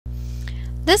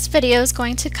This video is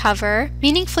going to cover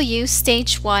Meaningful Use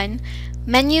Stage 1,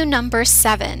 Menu Number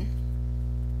 7.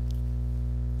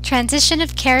 Transition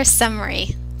of Care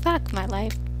Summary. Fuck my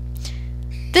life.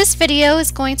 This video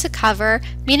is going to cover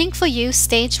Meaningful Use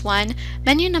Stage 1,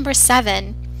 Menu Number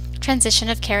 7, Transition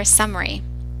of Care Summary.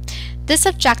 This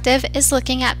objective is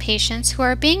looking at patients who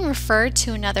are being referred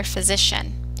to another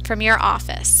physician from your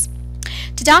office.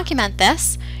 To document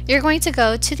this, you're going to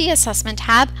go to the Assessment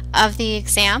tab of the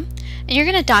exam, and you're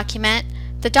going to document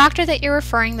the doctor that you're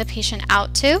referring the patient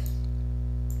out to,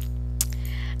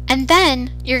 and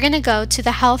then you're going to go to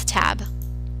the Health tab.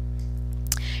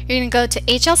 You're going to go to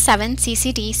HL7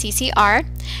 CCD CCR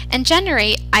and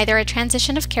generate either a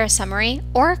transition of care summary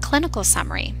or a clinical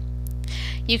summary.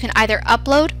 You can either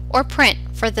upload or print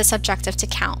for this objective to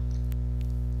count.